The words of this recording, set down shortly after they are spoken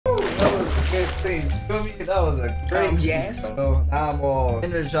good clean. You feel me? That was a great yes. bro. Now I'm all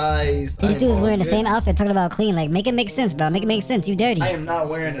energized. These dudes wearing the same outfit talking about clean. Like, make it make sense, bro. Make it make sense. You dirty. I am not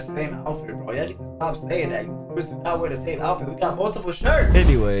wearing the same outfit, bro. Y'all need to stop saying that. YouTubers do not wear the same outfit. We got multiple shirts.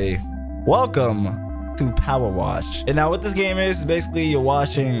 Anyway, welcome to PowerWash. And now what this game is basically you're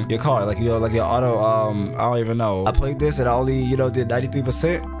washing your car, like your auto. I don't even know. I played this and I only did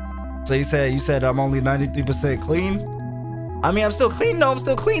 93%. So you said I'm only 93% clean. I mean, I'm still clean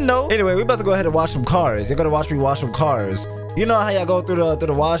though. Anyway, we about to go ahead and wash some cars. You're gonna watch me wash some cars. You know how y'all go through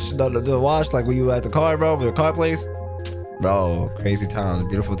the wash, the wash, like when you at the car, bro, with the car place. Bro, crazy times,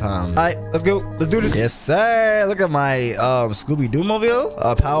 beautiful times. All right, let's go. Let's do this. Yes, sir. Look at my Scooby-Doo mobile,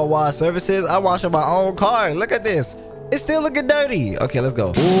 PowerWash services. I wash my own car. Look at this. It's still looking dirty. Okay, let's go.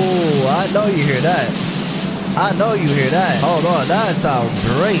 Ooh, I know you hear that. I know you hear that. Hold on, that sounds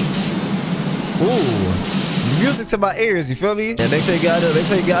great. Ooh, music to my ears. You feel me? Yeah, make sure you get under the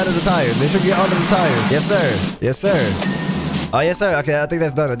tires. Make sure you get under the tires. Yes, sir. Yes, sir. Oh, yes, sir. Okay, I think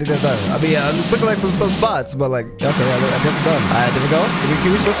that's done. I mean, I'm just looking like some spots, but like, okay, I guess it's done. All right, there we go.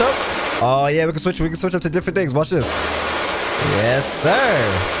 Can we switch up? Oh, yeah, we can switch up to different things. Watch this. Yes, sir.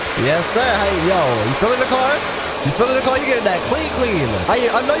 Yes, sir. Hey, yo, you feeling the car? You feeling the car? You getting that clean.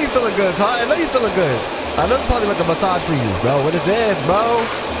 I know you feeling good, car. I know you feeling good. I know it's probably like a massage for you. Bro, what is this, bro?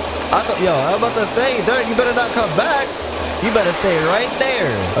 I'm about to say, Dirt, you better not come back. You better stay right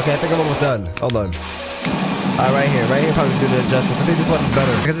there. Okay, I think I'm almost done. Hold on. All right, right here probably do the adjustments. I think this one is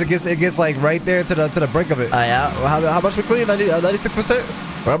better because it gets like right there to the brink of it. All right, how much we clean?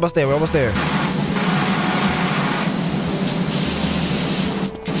 96%. We're almost there.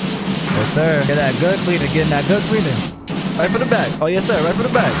 Yes, sir. Get that good cleaning. Getting that good cleaning. Right for the back. Oh, yes, sir. Right for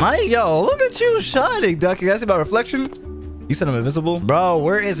the back. Yo, look at you shining, Ducky. That's about reflection. You said I'm invisible, bro.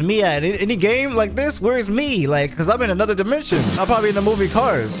 Where is me at? In any game like this, where is me? Like, cause I'm in another dimension. I'm probably in the movie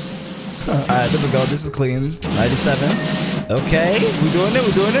Cars. All right, there we go. This is clean. 97. Okay, we doing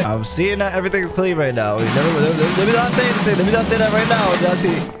it. I'm seeing that everything's clean right now. Let me not say anything. Let me not say that right now. Y'all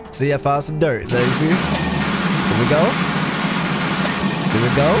see, I found some dirt. There you see. Here we go.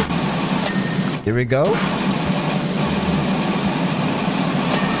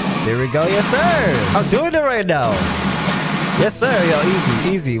 Yes, sir. I'm doing it right now. Yes, sir. Yo,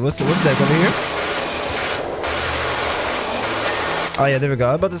 easy. What's that over here? Oh, yeah, there we go.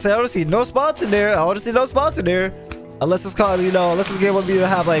 I was about to say, I don't see no spots in there. Unless it's called, unless this game want me to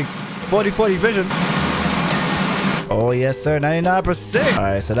have like 40-40 vision. Oh, yes, sir. 99%. All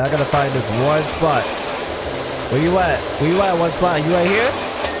right, so now I gotta find this one spot. Where you at? One spot. You right here?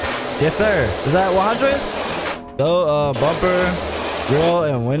 Yes, sir. Is that 100? Go, bumper, grill,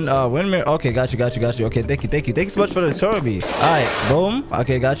 and wind mirror. Okay, got you. Okay, thank you so much for showing me. All right, boom.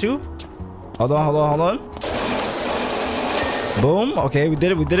 Okay, got you. Hold on. Boom. Okay, we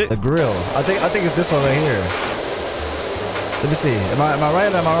did it. The grill. I think it's this one right here. Let me see. Am I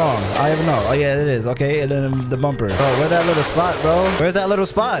right or am I wrong? I don't even know. Oh yeah, it is. Okay, and then the bumper. Bro, where's that little spot, bro? Where's that little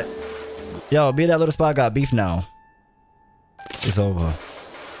spot? Yo, me and that little spot got beef now. It's over.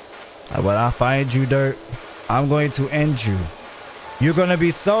 When I find you, Dirt, I'm going to end you. You're gonna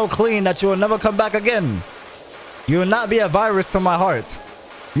be so clean that you will never come back again. You will not be a virus to my heart.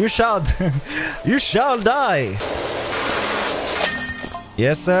 You shall die.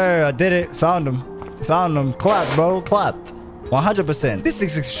 Yes, sir. I did it. Found him. Clapped, bro. Clapped. 100%. This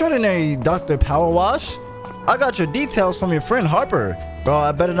is extraordinary, Dr. PowerWash. I got your details from your friend Harper. Bro,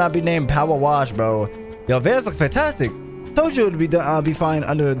 I better not be named PowerWash, bro. Your Vans look fantastic. Told you it would be fine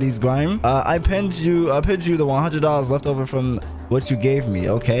under these grime. I pinned you the $100 left over from what you gave me.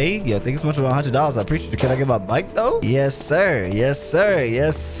 Okay. Yeah, thanks so much for the $100. I appreciate it. Can I get my bike though? Yes, sir.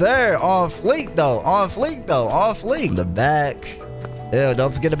 On fleek though. The back. Ew,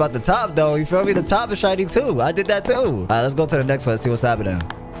 don't forget about the top though. You feel me? The top is shiny too. I did that too. All right, let's go to the next one. See what's happening.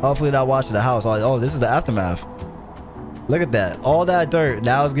 Hopefully not washing the house. Oh, this is the aftermath. Look at that. All that dirt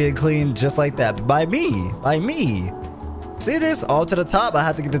now is getting cleaned just like that by me. See this? All to the top. I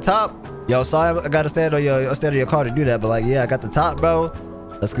have to get the top. Yo, sorry, I gotta stand on your car to do that. But like, yeah, I got the top, bro.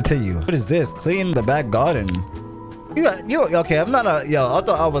 Let's continue. What is this? Clean the back garden. You okay? I'm not a yo. I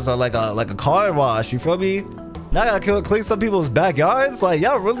thought I was like a car wash. You feel me? Now I gotta clean some people's backyards. Like,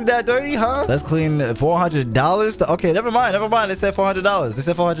 y'all really that dirty, huh? Let's clean $400. Okay, never mind. They said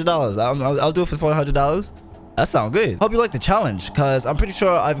 $400. I'll do it for $400. That sounds good. Hope you like the challenge, because I'm pretty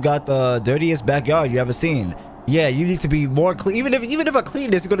sure I've got the dirtiest backyard you ever seen. Yeah, you need to be more clean. Even if I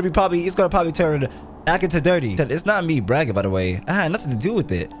clean this, it's gonna probably turn back into dirty. It's not me bragging, by the way. I had nothing to do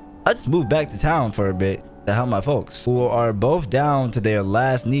with it. I just moved back to town for a bit to help my folks, who are both down to their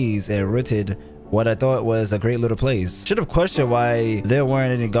last knees and rooted what I thought was a great little place. Should have questioned why there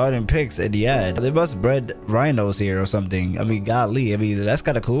weren't any garden pigs in the ad. They must bred rhinos here or something. I mean, golly, I mean, that's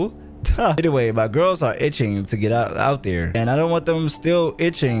kind of cool. Anyway, my girls are itching to get out there, and I don't want them still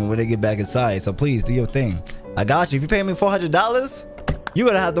itching when they get back inside, so please do your thing. I got you. If you pay me $400, you're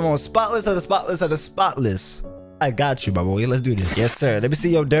gonna have the most spotless of the spotless of the spotless. I got you, my boy. Let's do this. Yes, sir. Let me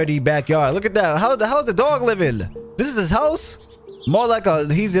see your dirty backyard. Look at that. How's the dog living? This is his house? More like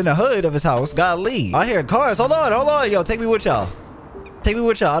he's in the hood of his house. Golly. I hear cars. Hold on. Yo, take me with y'all. Take me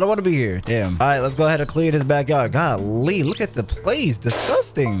with y'all. I don't want to be here. Damn. All right, let's go ahead and clean his backyard. Golly, look at the place.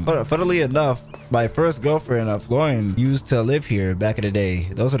 Disgusting. But funnily enough, my first girlfriend, Florian, used to live here back in the day.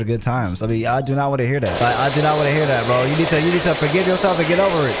 Those were the good times. I mean, I do not want to hear that. I do not want to hear that, bro. You need to forgive yourself and get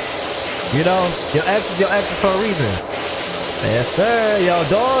over it. You know, your ex is for a reason. Yes, sir. Yo,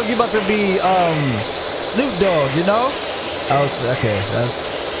 dog, you about to be Snoop Dogg, you know? Okay,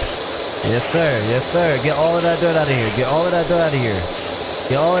 that's... Yes, sir. Get all of that dirt out of here. Get all of that dirt out of here.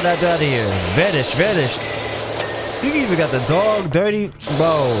 Get all of that dirt out of here. Vanish. You even got the dog dirty,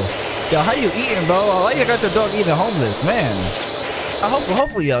 bro. Yo, how you eating, bro? Why you got your dog eating homeless, man?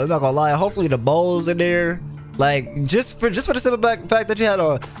 Hopefully, yo, I'm not gonna lie. Hopefully the bowl's in there. Like, just for the simple fact that you had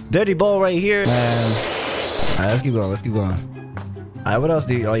a dirty bowl right here, man. All right, let's keep going. All right, what else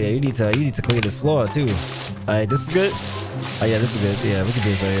do you? Oh yeah, you need to clean this floor too. All right, this is good. Oh yeah, this is good. Yeah, we can do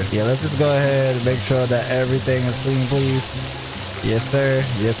this right here. Yeah, let's just go ahead and make sure that everything is clean, please. Yes, sir.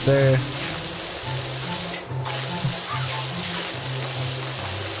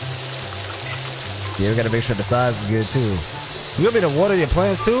 Yeah, we gotta make sure the size is good too. You want me to water your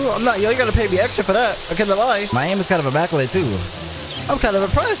plants too? I'm not. Yo, you gotta pay me extra for that. I can't lie. My aim is kind of immaculate too. I'm kind of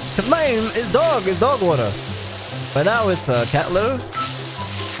impressed because my aim is dog water. But now it's cat litter.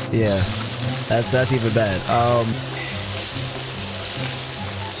 Yeah, that's even bad.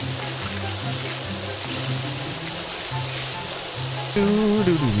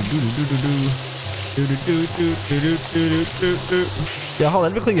 Yeah, hold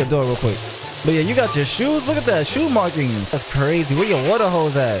on, let me clean your door real quick. But yeah, you got your shoes. Look at that shoe markings. That's crazy. Where your water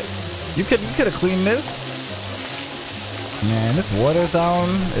hose at? You could have cleaned this. Man, this water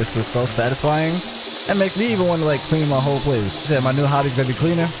sound is just so satisfying. That makes me even want to like clean my whole place. You said my new hobby's gonna be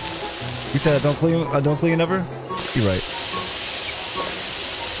cleaner. You said I don't clean ever. You're right.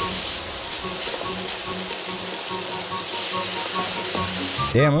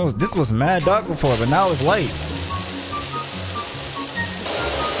 Damn, this was mad dark before, but now it's light.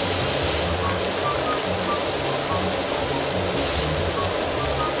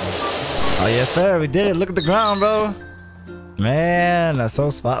 Oh yes, sir, we did it. Look at the ground, bro. Man, that's so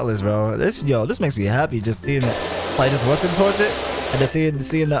spotless, bro. This makes me happy just seeing it, like just working towards it, and just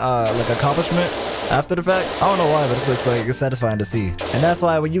seeing the like accomplishment after the fact. I don't know why, but it's satisfying to see. And that's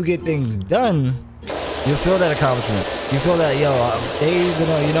why when you get things done, you feel that accomplishment. You feel that, yo, days,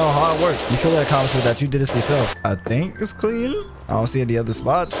 hard work. You feel that accomplishment that you did this yourself. I think it's clean. I don't see any other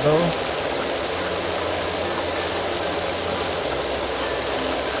spots, though.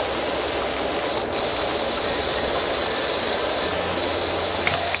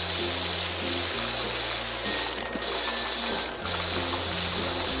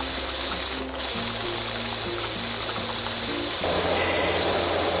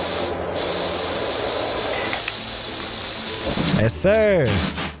 Yes, sir.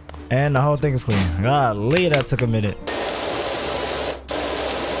 And the whole thing is clean. Golly, that took a minute.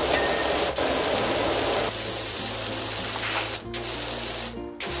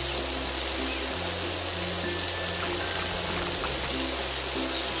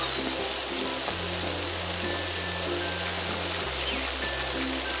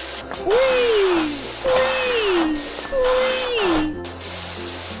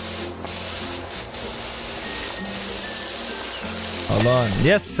 Hold on.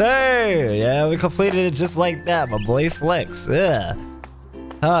 Yes, sir. Yeah, we completed it just like that, my boy. Flex. Yeah.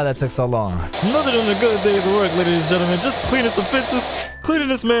 Ah, that took so long. Another than a good day's work, ladies and gentlemen. Just cleaning some fences, cleaning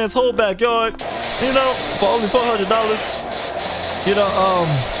this man's whole backyard. You know, for only $400. You know,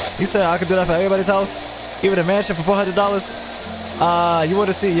 you said I could do that for everybody's house, even a mansion for $400. You want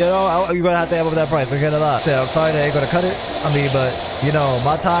to see, you're gonna have to have up that price. Forget a lot. Say, I'm sorry they ain't gonna cut it. I mean, but you know,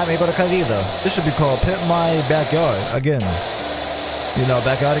 my time ain't gonna cut it either. This should be called Pimp My Backyard again. You know,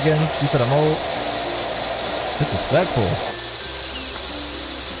 backyard again. You said I'm old. Disrespectful.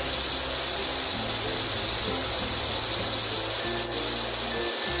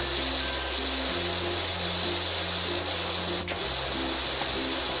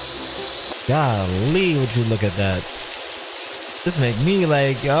 Golly, would you look at that? This make me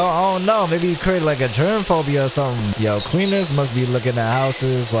like, I don't know, maybe create like a germ phobia or something. Yo, cleaners must be looking at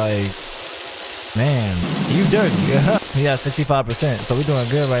houses like, Man, you dirty. We got 65%, so we're doing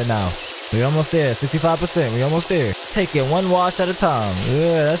good right now. We almost there. 65%. We almost there. Take it one wash at a time.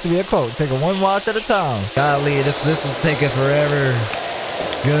 Yeah, that should be a quote. Take it one wash at a time. Golly, this is taking forever.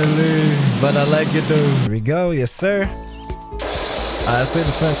 Golly, but I like it though. Here we go. Yes, sir. Alright, let's clear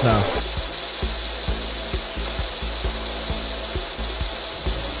the fence now.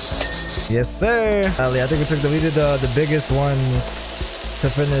 Yes, sir. Golly, I think we did the biggest ones to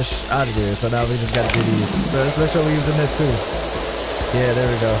finish out of here. So now we just gotta do these. So let's make sure we're using this too. Yeah, there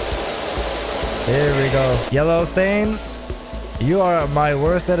we go. There we go. Yellow stains, you are my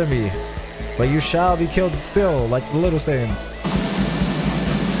worst enemy, but you shall be killed still, like the little stains.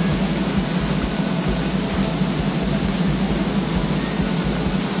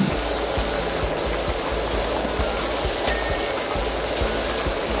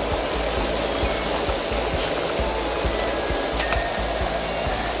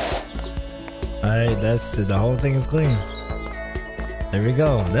 Alright, that's it. The whole thing is clean. There we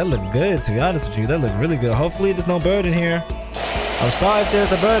go. That looked good, to be honest with you. That looked really good. Hopefully there's no bird in here. I'm sorry if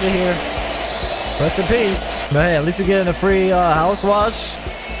there's a bird in here. Rest in peace. But hey, at least you're getting a free house wash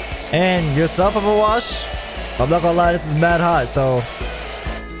and yourself of a wash. I'm not gonna lie, this is mad hot, so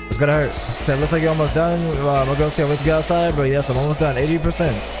it's gonna hurt. Okay, looks like you're almost done. My girls can't wait to get outside, but yes, I'm almost done.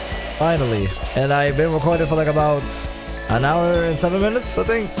 80%. Finally. And I've been recording for like about an hour and 7 minutes, I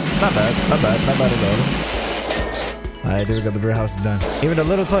think. Not bad. Not bad. Not bad at all. Alright, there we go. The brick house is done. Even the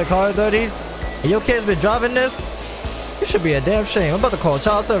little toy car is dirty. And your kid's been driving this? You should be a damn shame. I'm about to call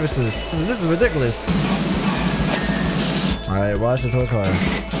child services. This is ridiculous. Alright, wash the toy car.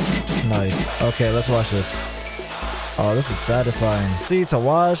 Nice. Okay, let's wash this. Oh, this is satisfying. See, to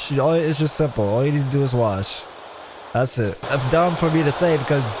wash, it's just simple. All you need to do is wash. That's it. That's dumb for me to say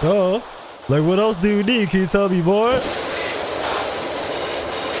because, duh. Like, what else do you need? Can you tell me more?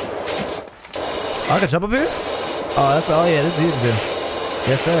 I can jump up here? Oh, yeah, this is easy to do.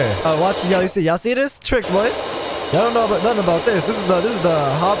 Yes, sir. Watch y'all see this? Tricks, boy. Y'all don't know nothing about this. This is the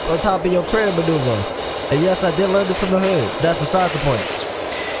hop on top of your crib maneuver. And yes, I did learn this from the hood. That's besides the point.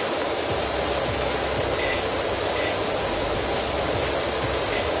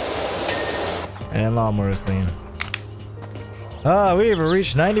 And lawnmower is clean. Ah, we didn't even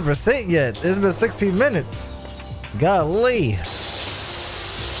reach 90% yet. It's been 16 minutes. Golly.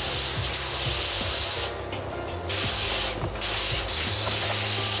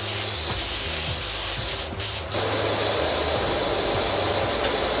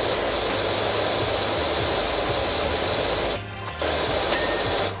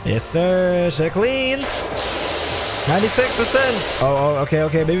 Yes, sir. Should clean. 96%. Oh,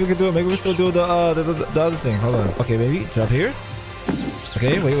 okay. Maybe we can do it. Maybe we still do the other thing. Hold on. Okay, maybe drop here.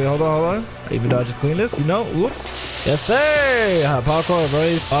 Okay, wait, hold on. Even though I just cleaned this, you know, whoops. Yes, sir. Parkour,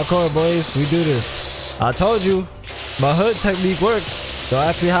 boys. Parkour, boys. We do this. I told you, my hood technique works. So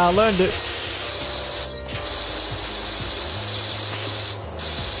actually how I learned it.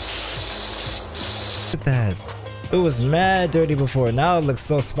 Look at that. It was mad dirty before. Now it looks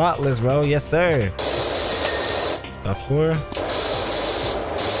so spotless, bro. Yes, sir. About 4.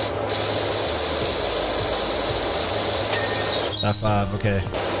 About 5. Okay.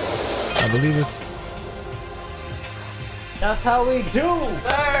 I believe it's. That's how we do, sir.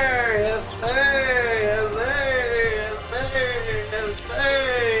 Yes, sir. Yes, sir. Yes, sir. Yes, sir.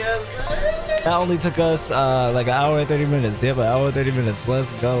 Yes, sir. That only took us like an hour and 30 minutes. Yep, an hour and 30 minutes.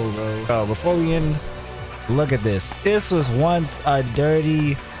 Let's go, bro. Bro, before we end. Look at this. This was once a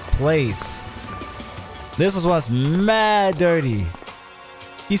dirty place. This was once mad dirty.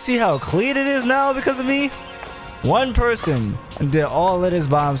 You see how clean it is now because of me? One person did all of this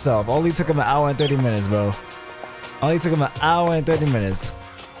by himself. Only took him an hour and 30 minutes, bro. Only took him an hour and 30 minutes.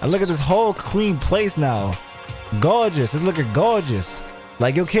 And look at this whole clean place now. Gorgeous. It's looking gorgeous.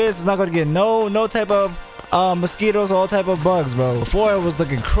 Like your kids is not gonna get no type of mosquitoes or all type of bugs, bro. Before it was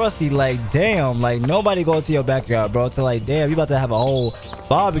looking crusty, like damn, like nobody go to your backyard, bro. To like damn, you about to have a whole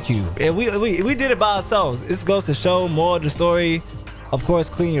barbecue. And we did it by ourselves. This goes to show more of the story. Of course,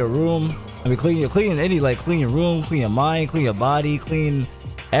 clean your room. I mean, clean your room, clean your mind, clean your body, clean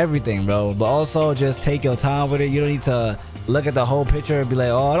everything, bro. But also just take your time with it. You don't need to look at the whole picture and be like,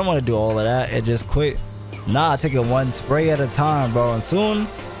 oh, I don't want to do all of that and just quit. Nah, take it one spray at a time, bro. And soon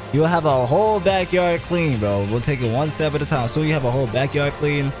you'll have a whole backyard clean, bro. We'll take it one step at a time. Soon you have a whole backyard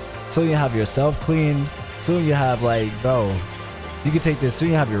clean. Soon you have yourself clean. Soon you have like, bro, you can take this. Soon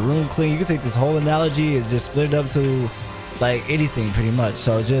you have your room clean. You can take this whole analogy and just split it up to like anything pretty much.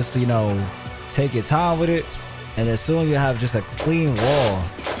 So just, you know, take your time with it. And then soon you have just a clean wall.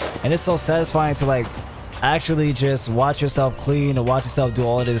 And it's so satisfying to like actually just watch yourself clean and watch yourself do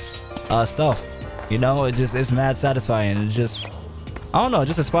all of this stuff. You know, it's mad satisfying. It just, I don't know, it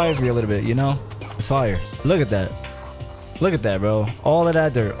just inspires me a little bit, you know? It's fire. Look at that. Look at that, bro. All of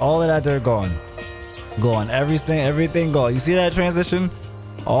that dirt gone. Gone. Everything gone. You see that transition?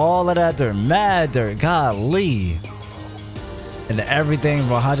 All of that dirt. Mad dirt. Golly. And everything,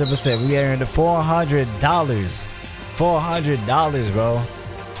 bro, 100%. We earned $400. $400, bro.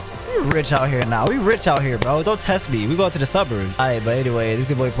 We rich out here now. We rich out here, bro. Don't test me. We go to the suburbs. Alright, but anyway,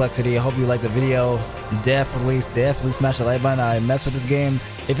 this is your boy Plexity. I hope you liked the video. Definitely smash the like button. I mess with this game.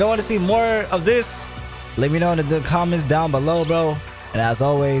 If you want to see more of this, let me know in the comments down below, bro. And as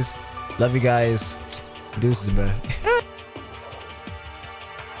always, love you guys. Deuces, bro.